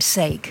my name's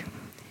sake."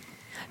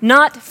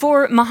 Not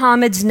for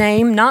Muhammad's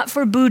name, not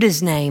for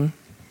Buddha's name,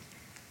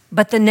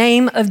 but the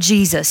name of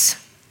Jesus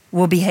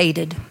will be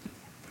hated.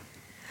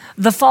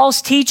 The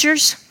false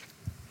teachers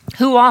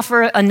who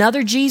offer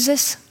another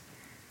Jesus,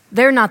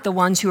 they're not the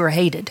ones who are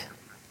hated,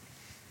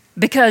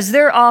 because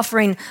they're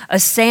offering a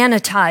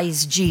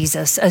sanitized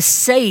Jesus, a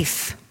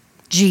safe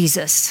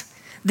Jesus,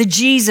 the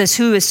Jesus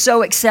who is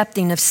so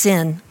accepting of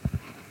sin.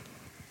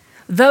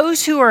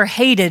 Those who are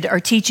hated are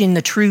teaching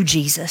the true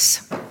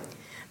Jesus,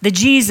 the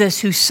Jesus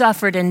who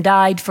suffered and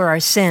died for our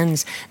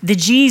sins, the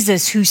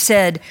Jesus who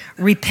said,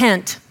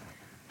 "Repent,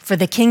 for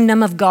the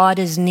kingdom of God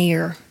is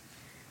near.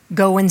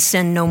 Go and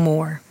sin no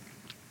more."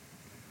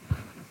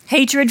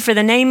 Hatred for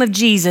the name of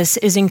Jesus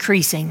is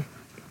increasing.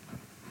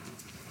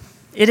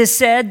 It is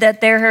said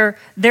that there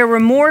were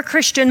more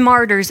Christian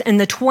martyrs in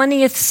the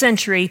 20th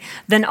century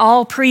than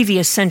all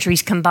previous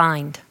centuries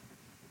combined.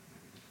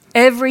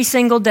 Every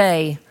single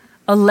day,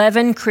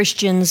 11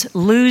 Christians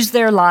lose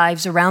their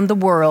lives around the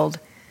world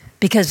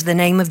because the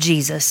name of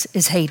Jesus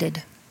is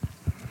hated.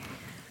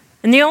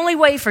 And the only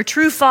way for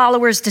true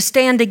followers to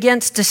stand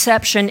against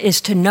deception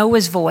is to know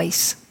his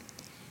voice.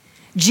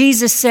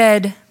 Jesus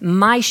said,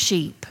 "My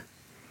sheep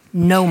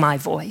know my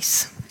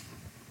voice."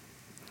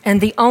 And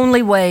the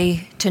only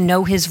way to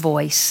know his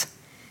voice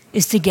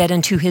is to get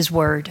into his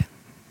word.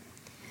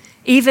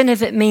 Even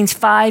if it means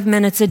 5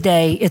 minutes a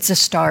day, it's a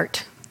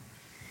start,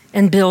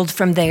 and build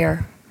from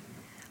there.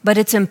 But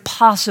it's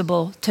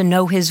impossible to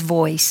know his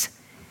voice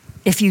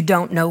if you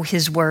don't know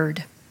his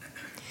word.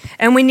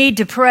 And we need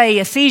to pray.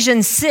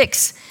 Ephesians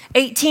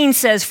 6:18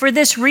 says, "For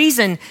this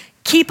reason,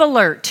 keep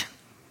alert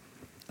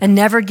and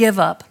never give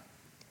up.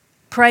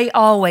 Pray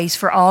always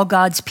for all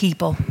God's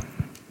people."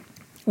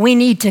 We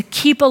need to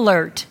keep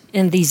alert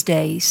in these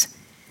days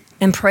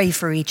and pray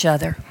for each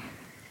other.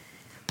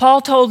 Paul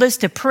told us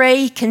to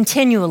pray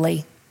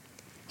continually.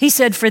 He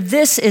said, "For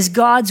this is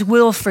God's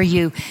will for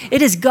you."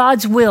 It is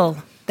God's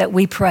will that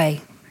we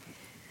pray.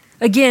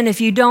 Again,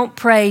 if you don't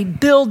pray,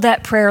 build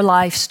that prayer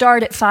life.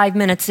 Start at 5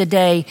 minutes a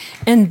day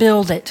and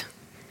build it.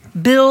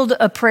 Build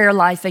a prayer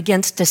life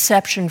against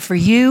deception for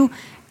you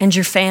and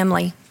your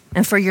family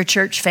and for your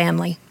church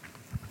family.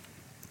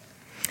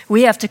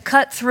 We have to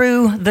cut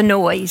through the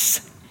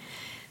noise.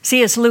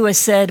 C.S. Lewis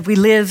said, "We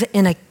live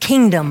in a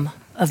kingdom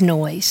of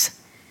noise."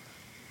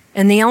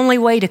 And the only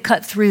way to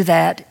cut through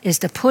that is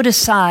to put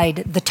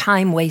aside the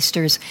time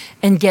wasters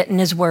and get in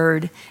his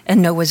word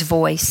and know his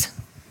voice.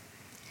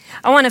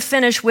 I want to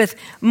finish with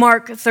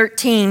Mark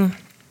 13.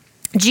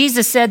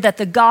 Jesus said that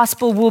the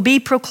gospel will be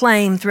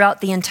proclaimed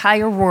throughout the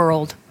entire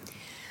world.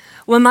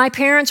 When my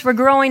parents were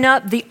growing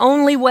up, the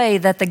only way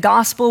that the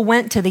gospel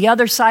went to the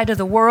other side of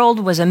the world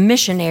was a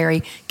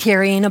missionary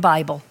carrying a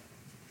Bible.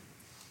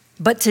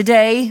 But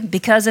today,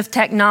 because of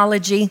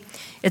technology,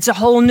 it's a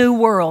whole new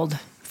world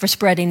for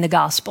spreading the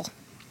gospel.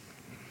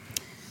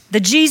 The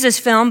Jesus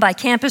film by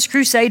Campus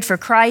Crusade for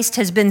Christ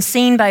has been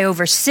seen by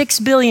over 6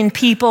 billion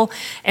people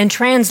and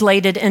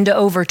translated into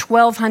over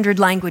 1,200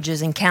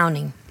 languages and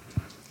counting.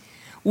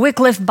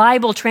 Wycliffe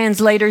Bible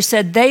translators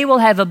said they will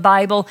have a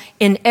Bible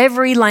in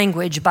every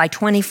language by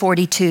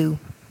 2042.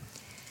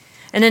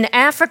 And in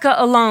Africa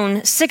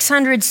alone,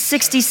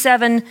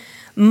 667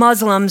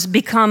 Muslims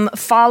become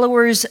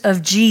followers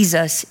of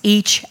Jesus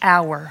each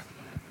hour,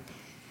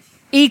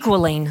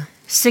 equaling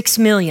 6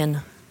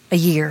 million a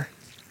year.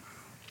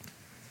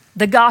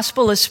 The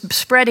gospel is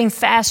spreading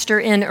faster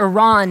in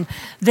Iran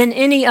than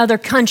any other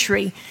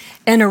country,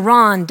 and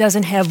Iran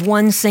doesn't have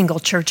one single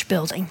church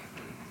building.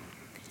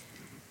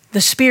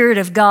 The Spirit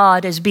of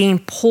God is being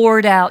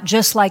poured out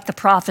just like the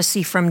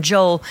prophecy from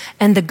Joel,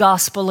 and the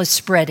gospel is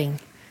spreading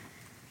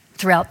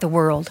throughout the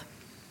world.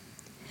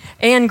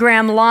 Anne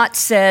Graham Lotz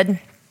said,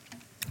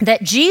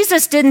 that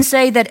Jesus didn't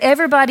say that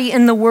everybody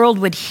in the world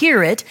would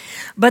hear it,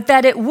 but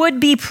that it would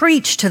be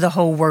preached to the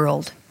whole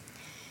world.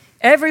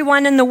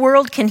 Everyone in the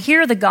world can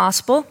hear the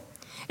gospel.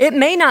 It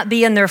may not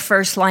be in their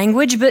first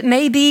language, but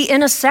may be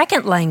in a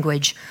second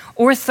language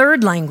or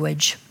third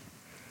language.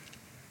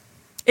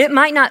 It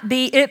might not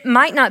be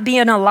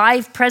in a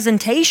live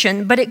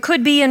presentation, but it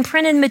could be in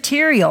printed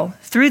material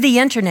through the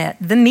internet,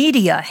 the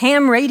media,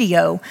 ham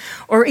radio,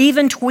 or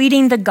even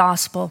tweeting the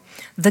gospel.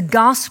 The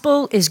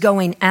gospel is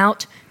going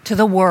out to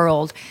the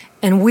world,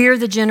 and we're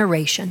the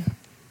generation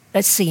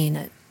that's seeing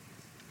it.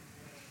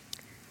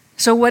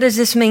 So what does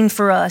this mean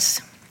for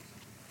us?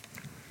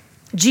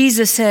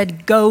 Jesus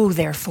said, "Go,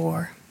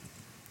 therefore,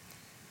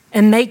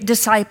 and make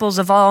disciples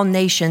of all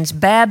nations,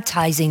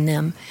 baptizing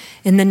them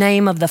in the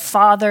name of the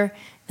Father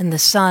and the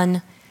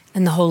Son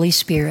and the Holy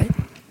Spirit."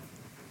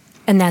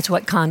 And that's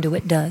what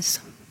Conduite does.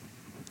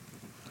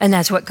 And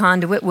that's what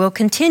Conduite will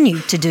continue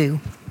to do.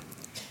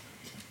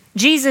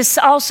 Jesus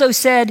also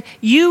said,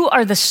 "You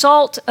are the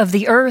salt of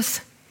the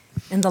earth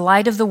and the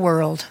light of the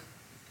world."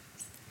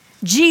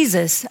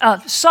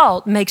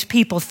 Salt makes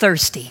people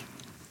thirsty.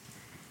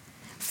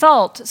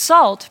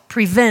 Salt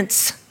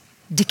prevents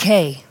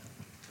decay.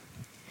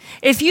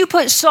 If you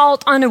put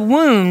salt on a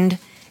wound,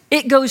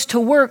 it goes to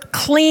work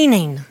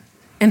cleaning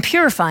and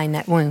purifying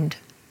that wound.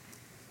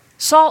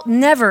 Salt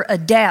never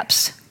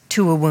adapts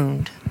to a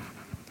wound.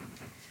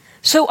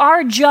 So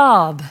our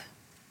job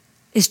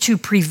is to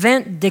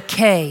prevent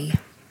decay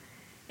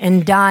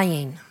and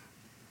dying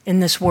in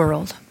this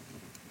world.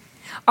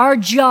 Our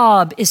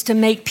job is to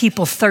make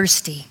people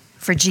thirsty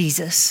for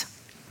Jesus.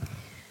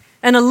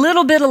 And a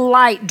little bit of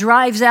light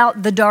drives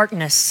out the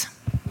darkness.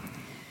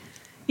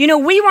 You know,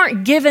 we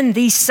weren't given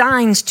these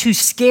signs to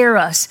scare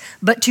us,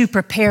 but to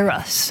prepare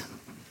us,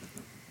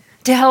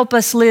 to help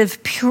us live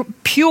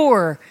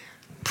pure,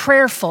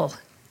 prayerful,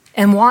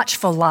 and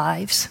watchful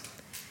lives,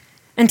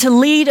 and to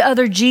lead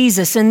other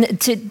Jesus and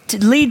to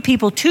lead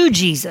people to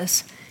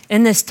Jesus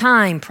in this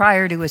time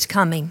prior to his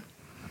coming.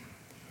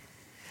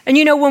 And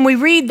you know, when we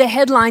read the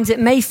headlines, it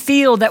may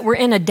feel that we're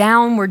in a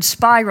downward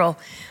spiral.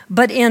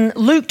 But in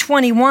Luke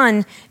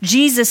 21,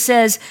 Jesus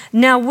says,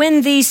 "Now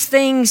when these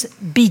things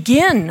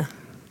begin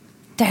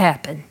to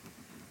happen,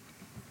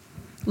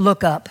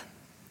 look up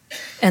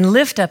and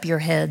lift up your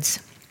heads,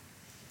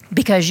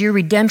 because your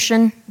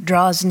redemption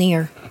draws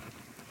near."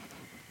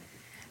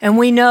 And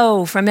we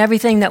know from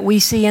everything that we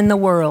see in the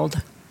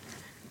world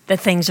that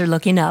things are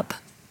looking up.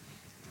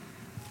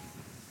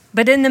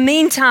 But in the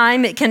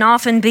meantime, it can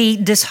often be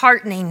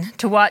disheartening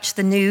to watch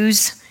the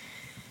news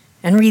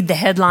and read the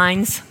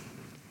headlines.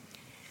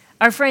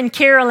 Our friend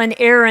Carolyn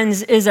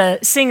Aarons is a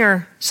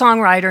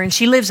singer-songwriter, and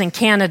she lives in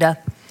Canada.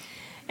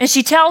 And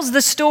she tells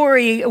the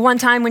story one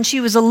time when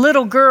she was a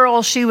little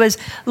girl, she was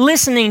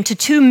listening to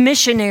two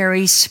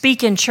missionaries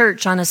speak in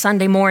church on a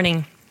Sunday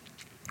morning.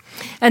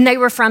 And they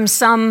were from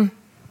some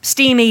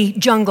steamy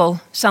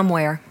jungle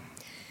somewhere.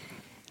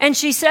 And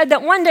she said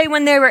that one day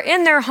when they were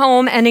in their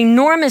home, an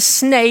enormous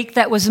snake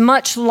that was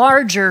much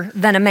larger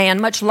than a man,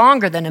 much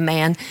longer than a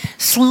man,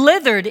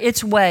 slithered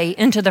its way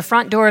into the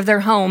front door of their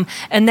home,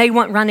 and they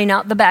went running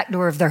out the back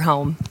door of their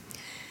home.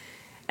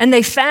 And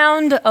they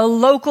found a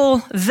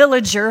local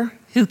villager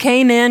who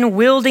came in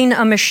wielding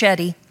a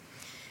machete,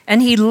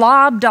 and he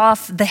lobbed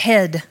off the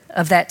head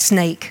of that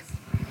snake.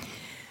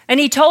 And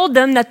he told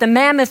them that the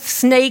mammoth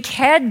snake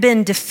had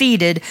been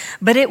defeated,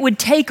 but it would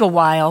take a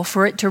while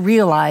for it to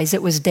realize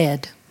it was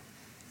dead.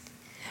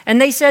 And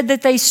they said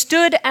that they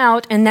stood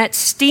out in that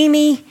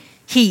steamy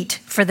heat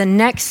for the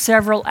next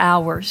several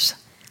hours,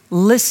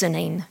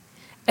 listening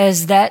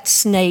as that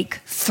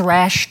snake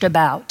thrashed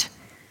about,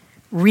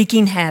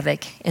 wreaking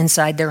havoc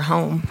inside their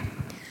home,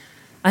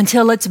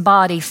 until its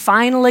body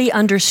finally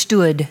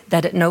understood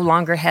that it no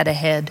longer had a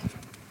head.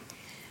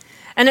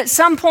 And at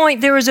some point,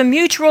 there was a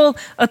mutual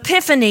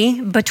epiphany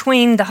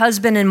between the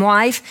husband and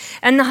wife,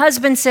 and the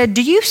husband said,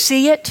 "Do you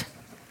see it?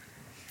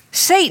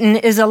 Satan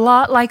is a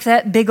lot like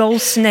that big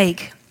old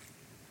snake.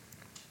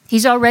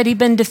 He's already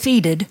been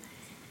defeated.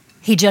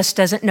 He just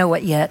doesn't know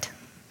it yet.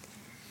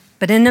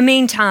 But in the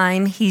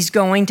meantime, he's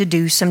going to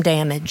do some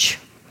damage."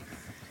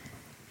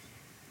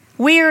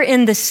 We're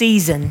in the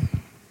season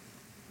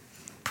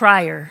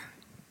prior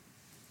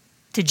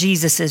to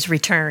Jesus'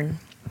 return.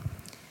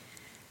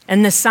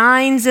 And the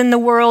signs in the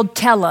world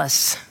tell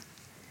us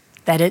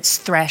that it's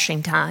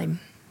thrashing time.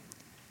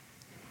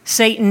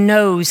 Satan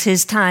knows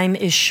his time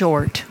is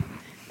short,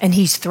 and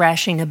he's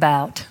thrashing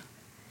about.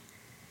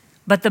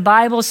 But the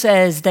Bible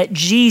says that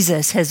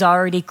Jesus has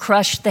already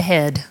crushed the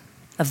head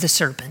of the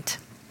serpent.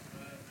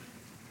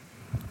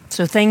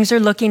 So things are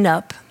looking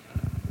up.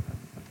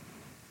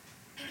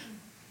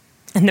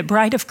 And the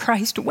bride of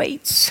Christ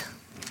waits.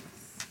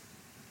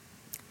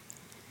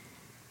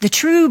 The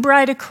true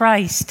bride of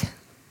Christ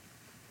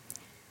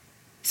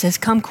says,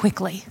 "Come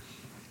quickly,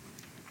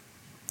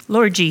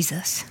 Lord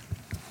Jesus."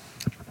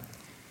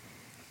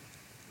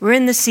 We're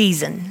in the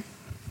season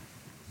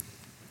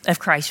of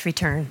Christ's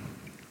return.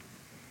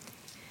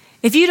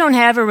 If you don't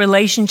have a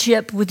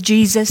relationship with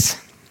Jesus,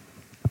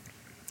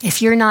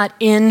 if you're not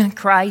in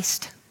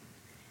Christ,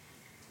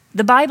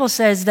 The Bible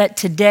says that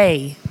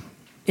today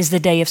is the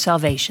day of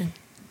salvation.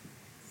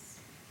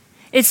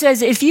 It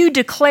says, if you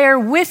declare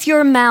with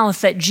your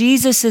mouth that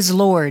Jesus is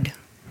Lord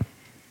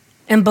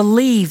and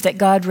believe that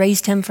God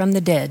raised him from the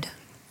dead,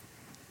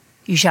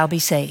 you shall be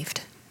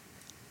saved,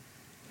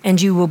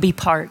 and you will be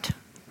part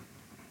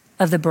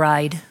of the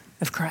bride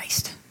of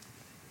Christ.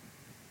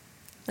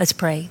 Let's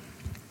pray.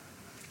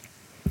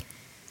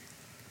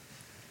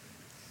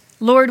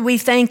 Lord, we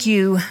thank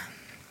you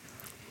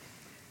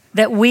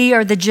that we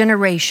are the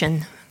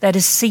generation that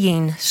is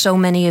seeing so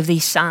many of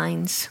these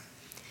signs.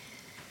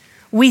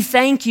 We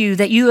thank you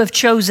that you have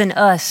chosen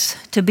us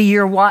to be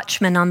your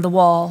watchmen on the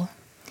wall,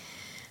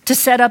 to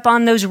set up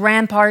on those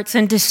ramparts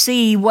and to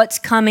see what's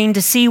coming,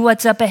 to see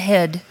what's up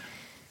ahead,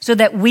 so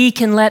that we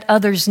can let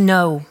others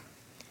know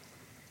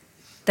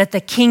that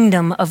the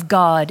kingdom of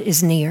God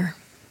is near.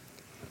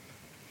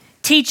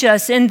 Teach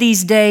us in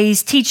these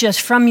days, teach us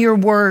from your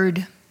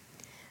word.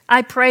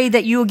 I pray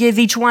that you will give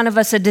each one of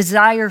us a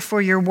desire for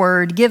your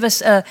word. Give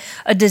us a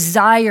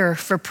desire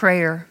for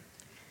prayer.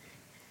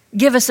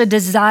 Give us a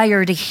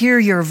desire to hear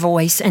your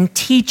voice and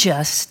teach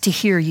us to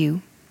hear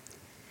you.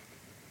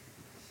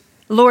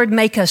 Lord,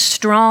 make us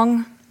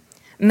strong,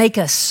 make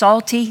us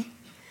salty,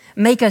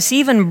 make us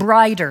even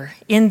brighter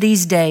in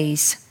these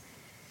days,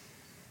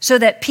 so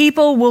that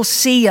people will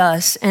see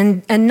us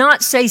and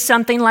not say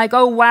something like,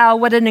 oh, wow,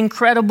 what an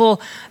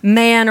incredible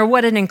man or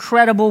what an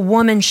incredible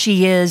woman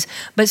she is,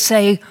 but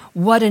say,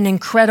 what an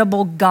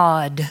incredible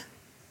God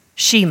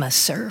she must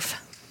serve.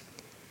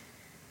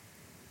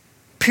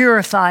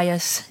 Purify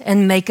us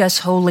and make us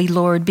holy,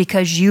 Lord,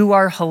 because you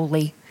are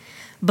holy.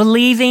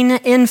 Believing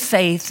in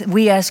faith,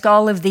 we ask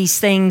all of these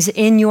things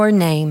in your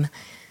name,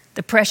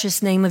 the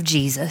precious name of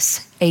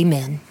Jesus.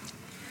 Amen.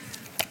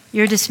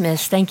 You're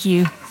dismissed. Thank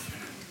you.